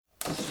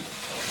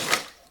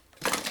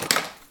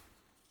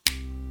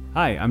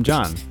Hi, I'm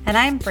John. And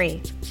I'm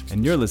Bree.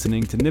 And you're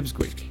listening to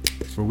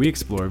NibSqueak, where we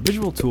explore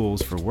visual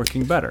tools for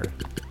working better.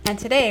 And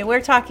today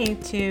we're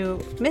talking to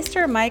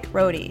Mr. Mike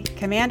Rohde,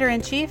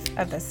 Commander-in-Chief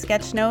of the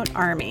Sketchnote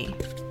Army.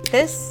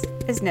 This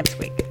is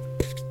NibSqueak.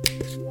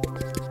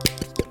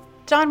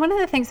 John, one of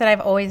the things that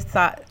I've always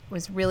thought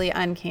was really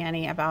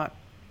uncanny about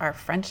our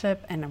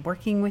friendship and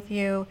working with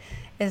you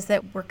is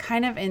that we're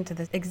kind of into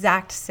the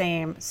exact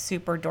same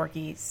super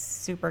dorky,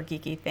 super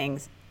geeky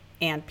things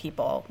and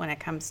people when it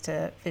comes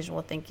to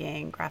visual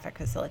thinking, graphic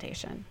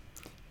facilitation.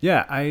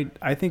 Yeah,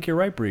 I think you're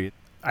right, Bree.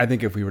 I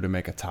think if we were to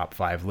make a top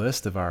 5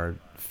 list of our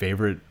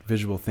favorite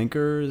visual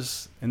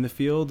thinkers in the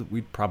field,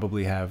 we'd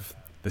probably have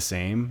the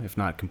same, if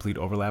not complete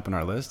overlap in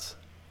our lists.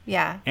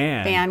 Yeah,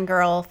 and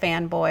fangirl,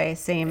 fanboy,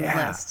 same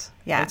list.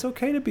 Yeah, it's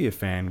okay to be a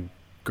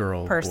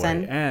fangirl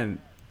person. Boy. And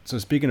so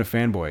speaking of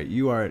fanboy,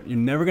 you're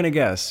never gonna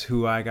guess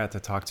who I got to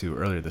talk to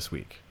earlier this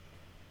week.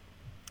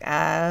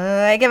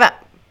 I give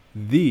up.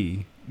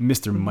 The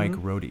Mr. Mike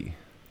Rohde.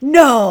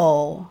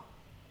 No,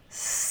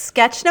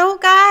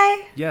 Sketchnote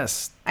guy.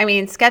 Yes. I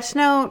mean,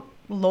 Sketchnote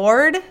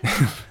Lord.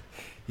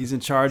 He's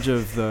in charge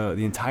of the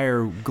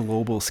entire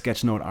global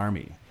Sketchnote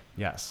Army.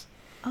 Yes.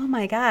 Oh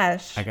my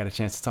gosh. I got a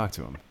chance to talk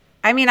to him.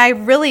 I mean, I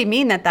really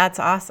mean that. That's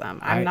awesome.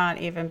 I'm not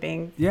even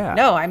being. Yeah.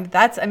 No,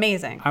 that's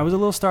amazing. I was a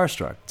little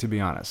starstruck, to be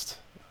honest.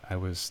 I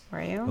was.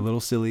 Were you? A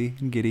little silly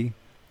and giddy.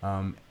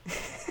 And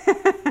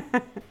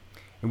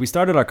we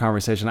started our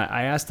conversation.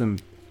 I asked him,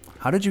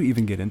 how did you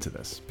even get into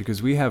this?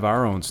 Because we have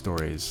our own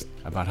stories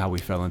about how we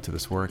fell into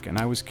this work. And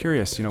I was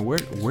curious,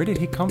 where did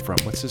he come from?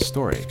 What's his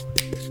story?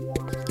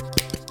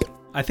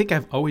 I think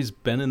I've always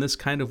been in this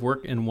kind of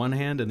work in one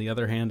hand, and the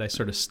other hand, I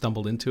sort of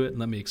stumbled into it. And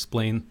let me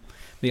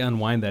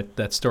unwind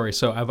that story.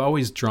 So I've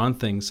always drawn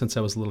things since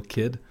I was a little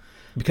kid.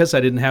 Because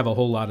I didn't have a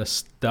whole lot of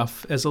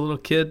stuff as a little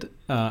kid,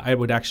 I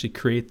would actually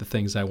create the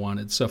things I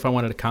wanted. So if I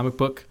wanted a comic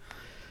book,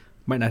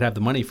 might not have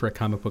the money for a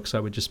comic book, so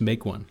I would just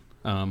make one.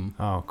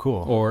 Oh,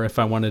 cool. Or if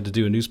I wanted to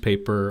do a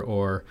newspaper,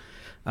 or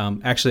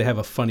actually I have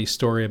a funny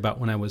story about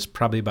when I was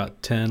probably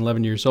about 10,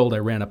 11 years old. I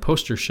ran a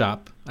poster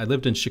shop. I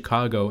lived in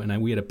Chicago,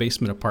 and we had a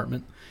basement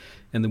apartment.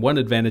 And the one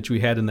advantage we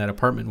had in that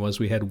apartment was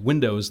we had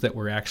windows that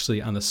were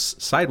actually on the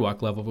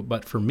sidewalk level,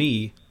 but for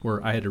me,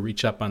 where I had to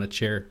reach up on a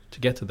chair to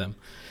get to them.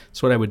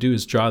 So what I would do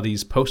is draw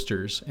these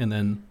posters and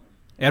then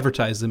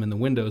advertise them in the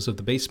windows of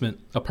the basement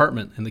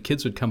apartment, and the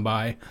kids would come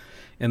by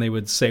and they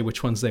would say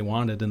which ones they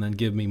wanted and then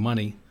give me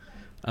money.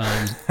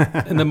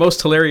 And the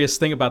most hilarious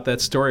thing about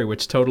that story,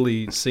 which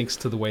totally syncs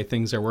to the way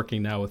things are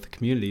working now with the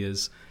community,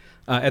 is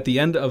at the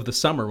end of the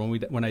summer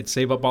when I'd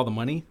save up all the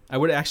money, I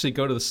would actually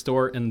go to the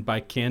store and buy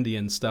candy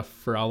and stuff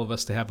for all of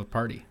us to have a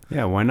party.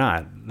 Yeah, why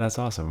not? That's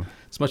awesome.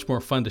 It's much more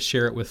fun to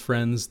share it with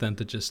friends than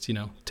to just,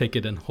 take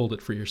it and hold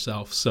it for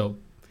yourself. So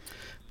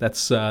that's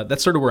sort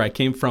of where I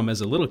came from as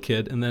a little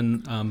kid. And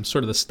then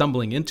sort of the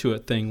stumbling into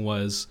it thing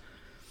was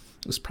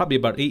probably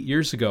about 8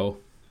 years ago,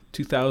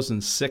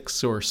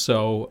 2006 or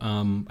so.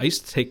 I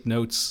used to take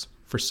notes.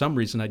 For some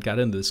reason, I'd got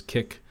into this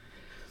kick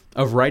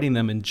of writing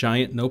them in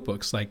giant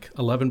notebooks, like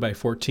 11 by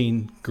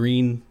 14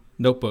 green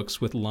notebooks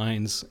with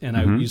lines, and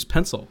I would use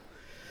pencil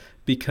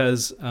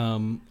because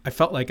I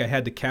felt like I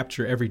had to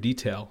capture every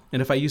detail.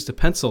 And if I used a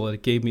pencil,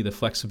 it gave me the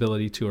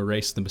flexibility to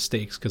erase the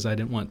mistakes because I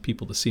didn't want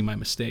people to see my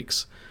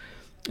mistakes.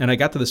 And I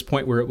got to this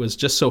point where it was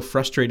just so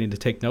frustrating to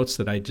take notes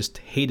that I just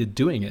hated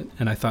doing it.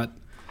 And I thought,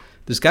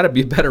 there's got to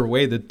be a better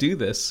way to do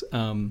this.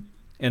 And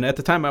at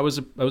the time, I was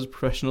a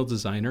professional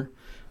designer,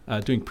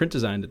 doing print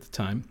design at the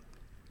time.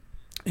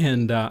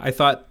 And I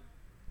thought,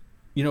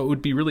 it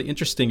would be really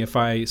interesting if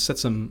I set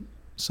some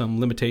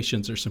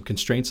limitations or some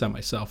constraints on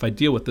myself. I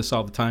deal with this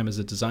all the time as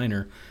a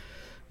designer.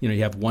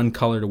 You have one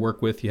color to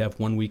work with, you have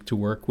 1 week to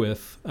work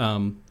with.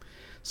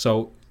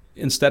 So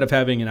instead of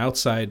having an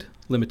outside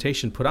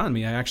limitation put on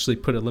me, I actually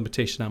put a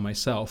limitation on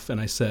myself.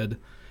 And I said,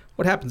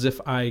 what happens if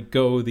I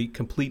go the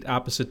complete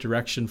opposite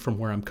direction from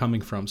where I'm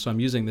coming from? So I'm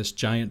using this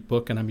giant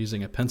book and I'm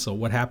using a pencil.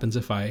 What happens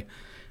if I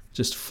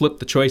just flip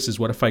the choices?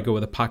 What if I go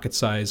with a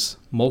pocket-size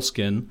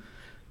moleskin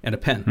and a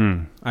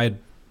pen? I had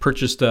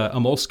purchased a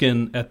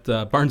moleskin at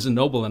Barnes &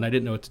 Noble, and I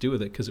didn't know what to do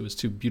with it because it was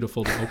too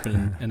beautiful to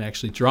open and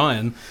actually draw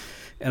in.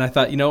 And I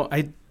thought,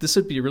 this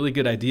would be a really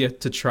good idea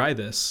to try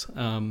this.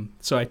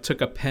 So I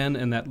took a pen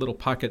and that little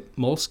pocket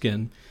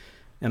moleskin,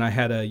 and I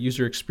had a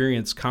user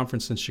experience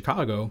conference in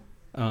Chicago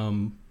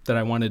that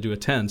I wanted to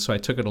attend. So I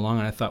took it along,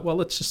 and I thought, well,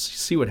 let's just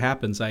see what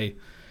happens. I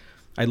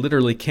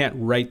literally can't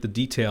write the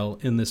detail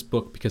in this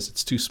book because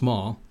it's too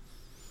small.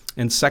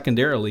 And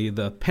secondarily,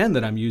 the pen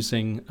that I'm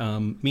using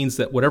means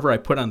that whatever I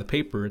put on the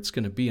paper, it's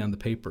going to be on the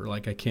paper.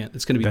 Like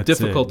it's going to be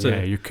difficult to.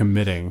 Yeah, you're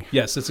committing.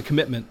 Yes, it's a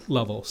commitment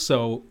level.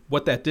 So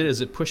what that did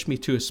is it pushed me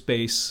to a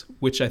space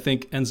which I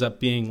think ends up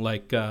being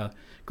like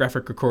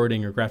graphic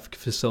recording or graphic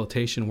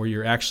facilitation, where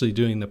you're actually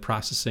doing the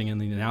processing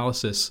and the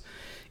analysis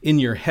in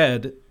your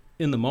head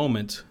in the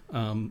moment,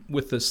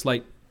 with the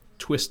slight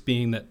twist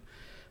being that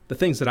the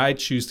things that I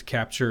choose to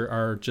capture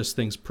are just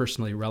things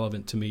personally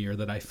relevant to me, or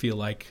that I feel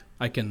like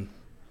I can,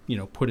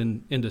 put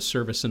into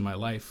service in my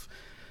life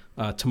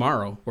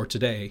tomorrow or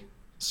today.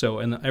 So,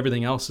 and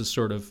everything else is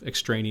sort of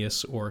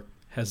extraneous or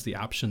has the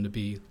option to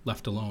be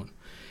left alone.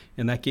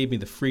 And that gave me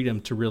the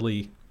freedom to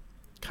really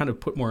kind of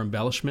put more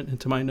embellishment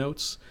into my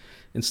notes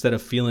instead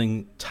of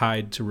feeling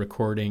tied to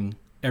recording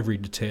every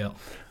detail.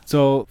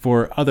 So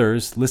for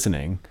others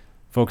listening,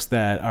 folks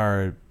that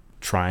are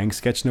trying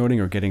sketchnoting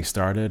or getting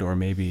started, or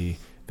maybe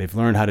they've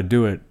learned how to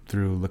do it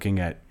through looking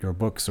at your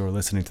books or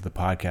listening to the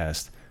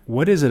podcast,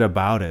 what is it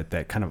about it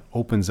that kind of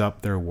opens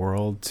up their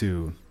world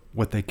to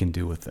what they can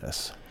do with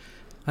this?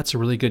 That's a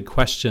really good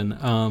question.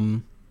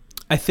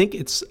 I think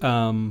it's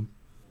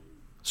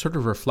sort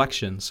of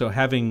reflection. So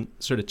having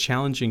sort of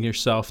challenging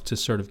yourself to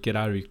sort of get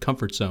out of your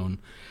comfort zone,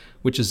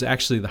 which is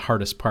actually the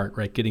hardest part,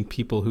 right? Getting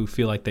people who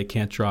feel like they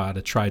can't draw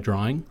to try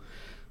drawing.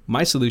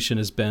 My solution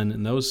has been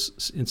in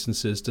those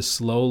instances to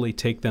slowly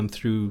take them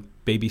through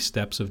baby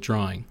steps of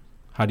drawing.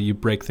 How do you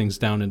break things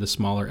down into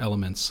smaller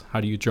elements?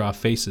 How do you draw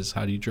faces?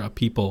 How do you draw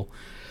people?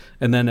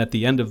 And then at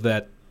the end of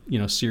that,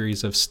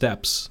 series of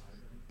steps,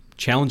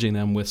 challenging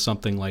them with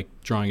something like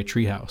drawing a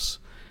treehouse,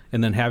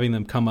 and then having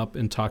them come up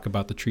and talk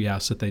about the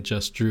treehouse that they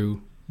just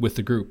drew with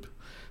the group.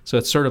 So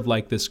it's sort of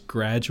like this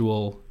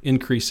gradual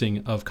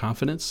increasing of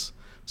confidence.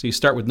 So you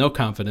start with no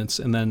confidence,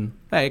 and then,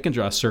 hey, I can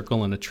draw a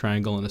circle and a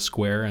triangle and a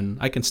square, and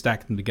I can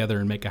stack them together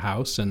and make a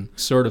house, and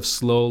sort of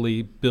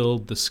slowly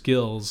build the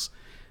skills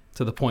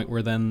to the point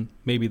where then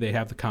maybe they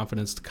have the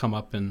confidence to come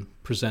up and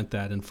present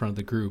that in front of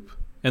the group.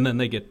 And then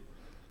they get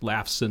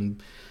laughs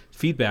and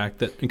feedback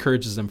that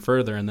encourages them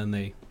further, and then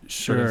they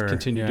sort of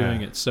continue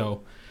doing it.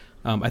 So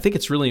I think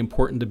it's really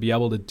important to be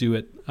able to do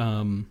it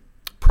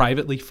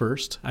privately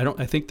first.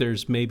 I think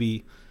there's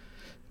maybe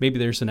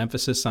there's an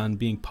emphasis on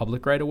being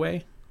public right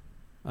away.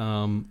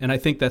 And I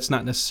think that's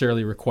not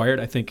necessarily required.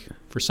 I think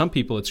for some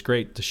people it's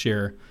great to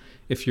share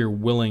if you're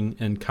willing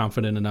and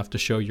confident enough to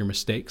show your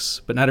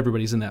mistakes, but not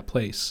everybody's in that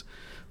place.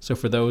 So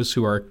for those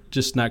who are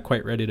just not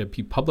quite ready to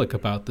be public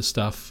about the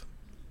stuff,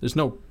 there's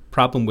no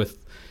problem with,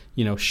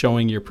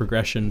 showing your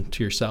progression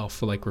to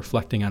yourself, or like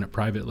reflecting on it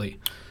privately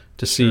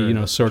to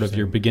see, sort of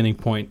your beginning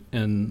point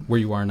and where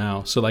you are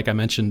now. So like I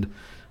mentioned,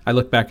 I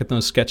look back at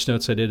those sketch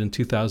notes I did in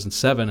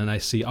 2007 and I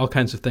see all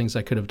kinds of things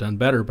I could have done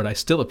better, but I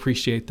still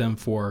appreciate them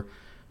for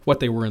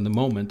what they were in the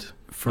moment.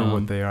 For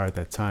what they are at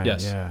that time.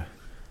 Yes. Yeah.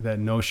 That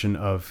notion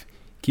of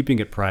keeping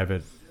it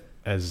private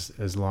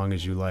as long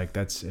as you like,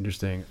 that's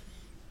interesting.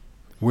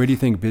 Where do you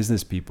think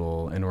business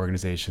people and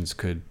organizations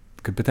could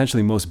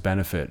potentially most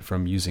benefit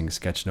from using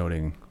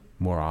sketchnoting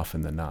more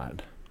often than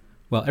not?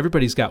 Well,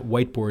 everybody's got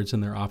whiteboards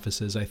in their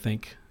offices, I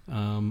think.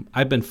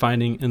 I've been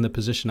finding in the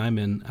position I'm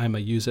in, I'm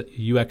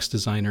a UX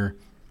designer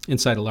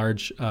inside a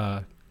large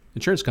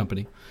insurance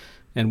company.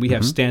 And we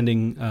have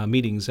standing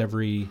meetings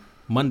every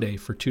Monday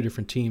for 2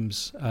 different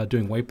teams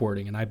doing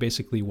whiteboarding. And I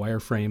basically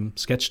wireframe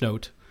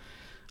Sketchnote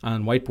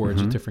on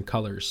whiteboards with different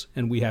colors.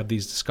 And we have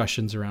these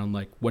discussions around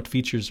like, what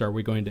features are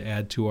we going to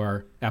add to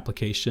our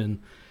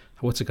application?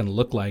 What's it going to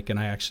look like? And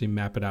I actually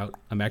map it out.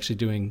 I'm actually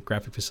doing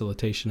graphic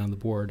facilitation on the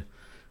board,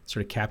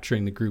 sort of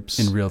capturing the groups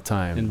in real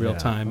time.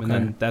 And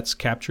then that's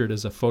captured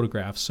as a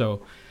photograph.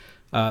 So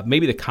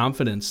maybe the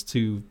confidence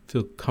to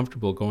feel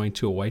comfortable going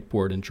to a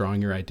whiteboard and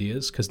drawing your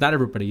ideas, because not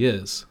everybody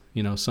is.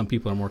 Some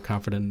people are more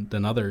confident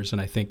than others,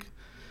 and I think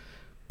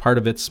part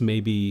of it's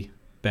maybe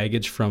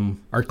baggage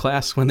from art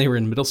class when they were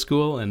in middle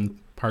school, and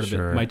part of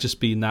it might just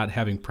be not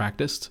having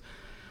practiced.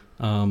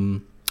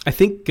 I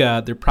think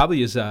there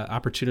probably is an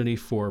opportunity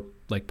for,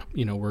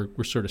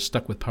 we're sort of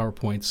stuck with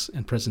PowerPoints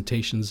and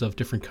presentations of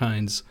different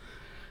kinds.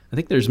 I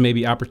think there's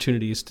maybe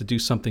opportunities to do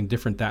something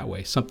different that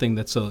way, something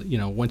that's,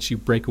 once you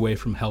break away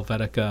from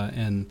Helvetica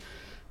and,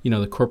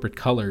 the corporate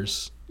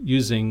colors,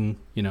 using,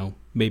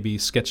 maybe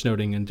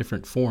sketchnoting in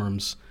different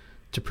forms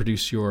to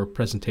produce your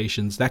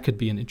presentations. That could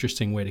be an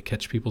interesting way to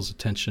catch people's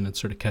attention and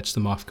sort of catch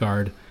them off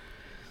guard.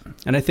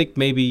 And I think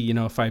maybe,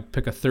 if I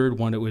pick a third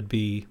one, it would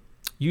be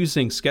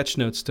using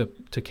sketchnotes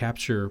to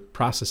capture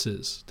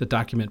processes, to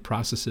document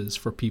processes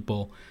for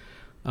people.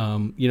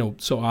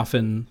 So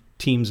often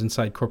teams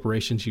inside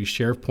corporations use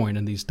SharePoint,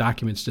 and these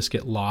documents just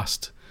get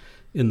lost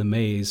in the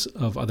maze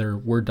of other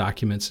Word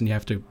documents, and you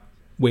have to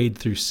wade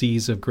through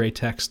seas of gray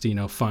text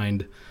to,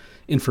 find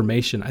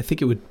information. I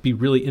think it would be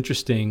really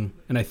interesting,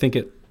 and I think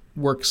it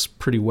works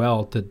pretty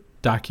well to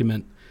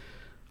document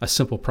a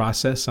simple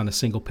process on a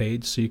single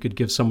page. So you could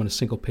give someone a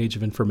single page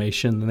of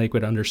information, and they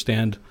could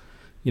understand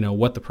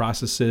what the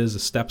process is, the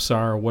steps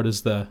are, what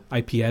is the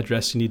IP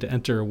address you need to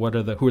enter, who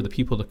are the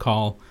people to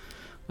call,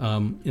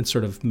 and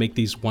sort of make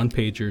these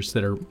one-pagers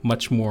that are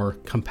much more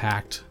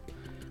compact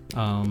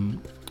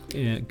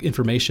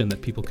information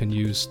that people can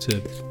use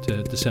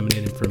to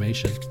disseminate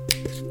information.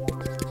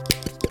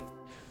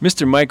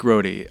 Mr. Mike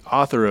Rohde,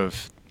 author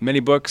of many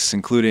books,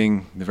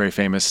 including the very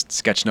famous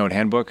Sketchnote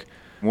Handbook.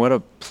 What a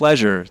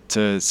pleasure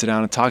to sit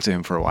down and talk to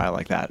him for a while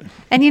like that.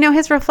 And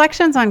his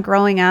reflections on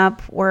growing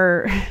up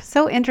were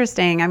so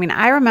interesting. I mean,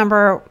 I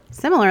remember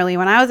similarly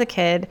when I was a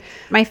kid,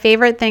 my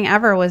favorite thing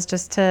ever was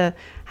just to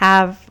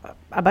have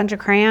a bunch of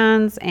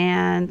crayons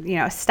and,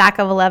 a stack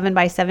of 11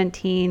 by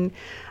 17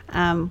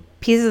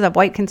 pieces of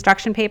white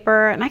construction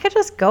paper, and I could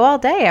just go all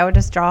day. I would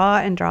just draw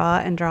and draw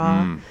and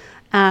draw.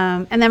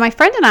 And then my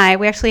friend and I,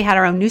 we actually had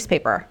our own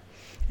newspaper,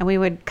 and we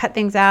would cut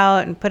things out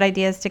and put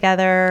ideas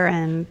together.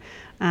 And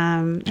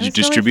did you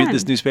distribute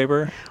this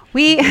newspaper?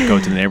 We go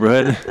to the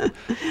neighborhood.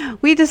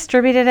 We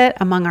distributed it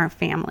among our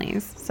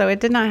families, so it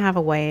did not have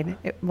a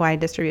wide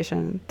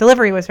distribution.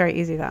 Delivery was very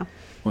easy, though.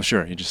 Well,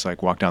 sure. You just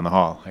like walk down the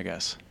hall, I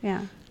guess.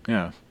 Yeah.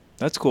 Yeah,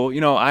 that's cool.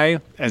 I,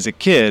 as a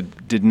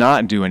kid, did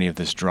not do any of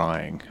this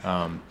drawing,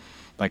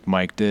 like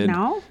Mike did.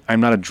 No? I'm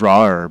not a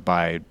drawer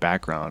by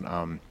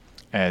background.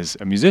 As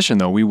a musician,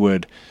 though,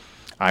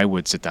 I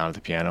would sit down at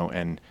the piano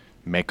and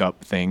make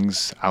up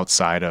things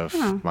outside of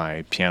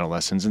my piano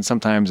lessons. And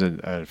sometimes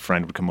a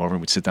friend would come over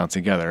and we'd sit down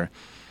together.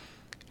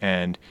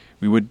 And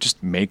we would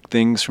just make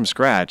things from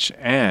scratch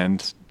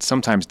and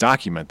sometimes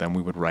document them.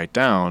 We would write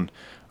down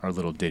our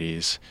little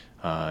ditties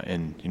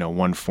in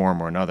one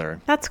form or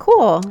another. That's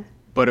cool.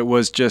 But it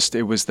was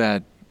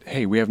that,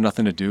 hey, we have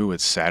nothing to do.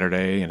 It's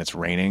Saturday and it's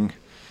raining.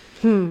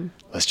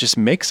 Let's just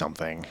make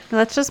something.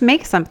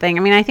 I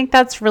mean, I think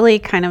that's really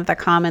kind of the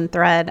common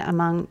thread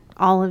among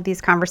all of these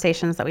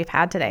conversations that we've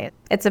had today.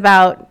 It's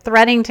about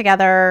threading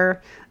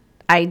together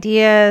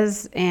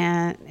ideas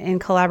and in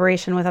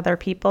collaboration with other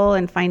people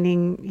and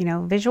finding,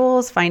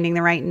 visuals, finding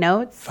the right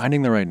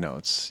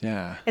notes.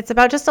 Yeah. It's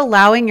about just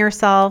allowing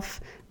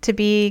yourself to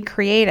be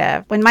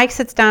creative. When Mike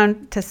sits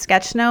down to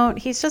sketchnote,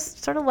 he's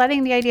just sort of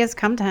letting the ideas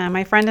come to him.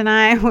 My friend and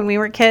I, when we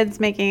were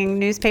kids making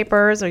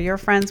newspapers, or your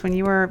friends when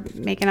you were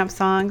making up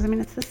songs, I mean,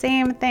 it's the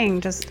same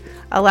thing, just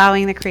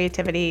allowing the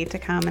creativity to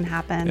come and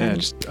happen. Yeah,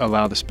 just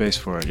allow the space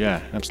for it. Yeah,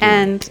 absolutely.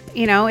 And,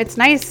 it's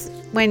nice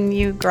when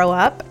you grow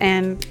up,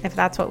 and if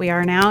that's what we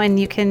are now, and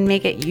you can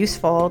make it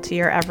useful to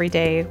your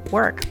everyday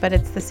work. But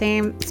it's the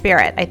same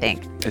spirit, I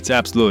think. It's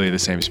absolutely the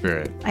same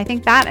spirit. I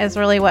think that is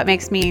really what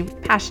makes me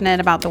passionate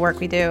about the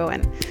work we do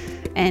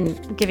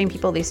and giving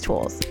people these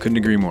tools. Couldn't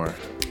agree more.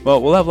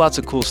 Well, we'll have lots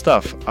of cool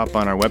stuff up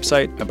on our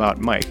website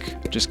about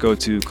Mike. Just go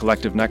to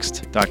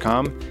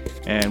collectivenext.com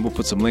and we'll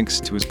put some links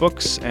to his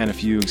books and a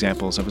few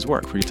examples of his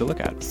work for you to look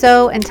at.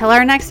 So until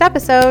our next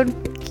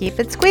episode, keep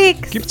it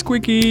squeaks. Keep it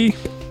squeaky.